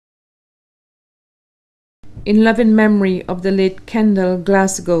In loving memory of the late Kendall,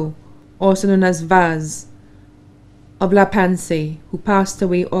 Glasgow, also known as Vaz, of La Panse, who passed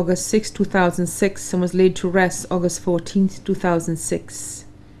away August 6, 2006 and was laid to rest August 14, 2006.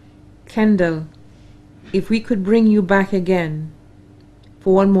 Kendall, if we could bring you back again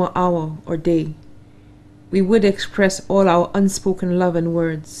for one more hour or day, we would express all our unspoken love in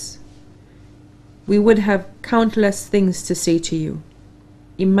words. We would have countless things to say to you.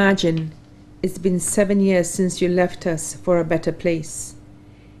 Imagine, it's been 7 years since you left us for a better place.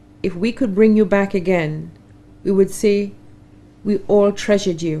 If we could bring you back again, we would say we all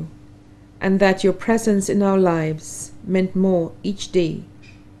treasured you, and that your presence in our lives meant more each day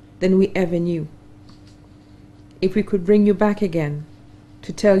than we ever knew. If we could bring you back again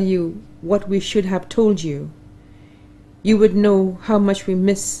to tell you what we should have told you, you would know how much we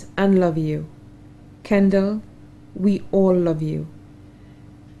miss and love you. Kendall, we all love you.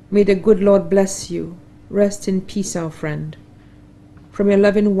 May the good Lord bless you. Rest in peace, our friend. From your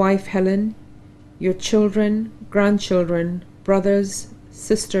loving wife, Helen, your children, grandchildren, brothers,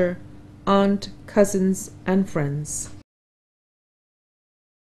 sister, aunt, cousins, and friends.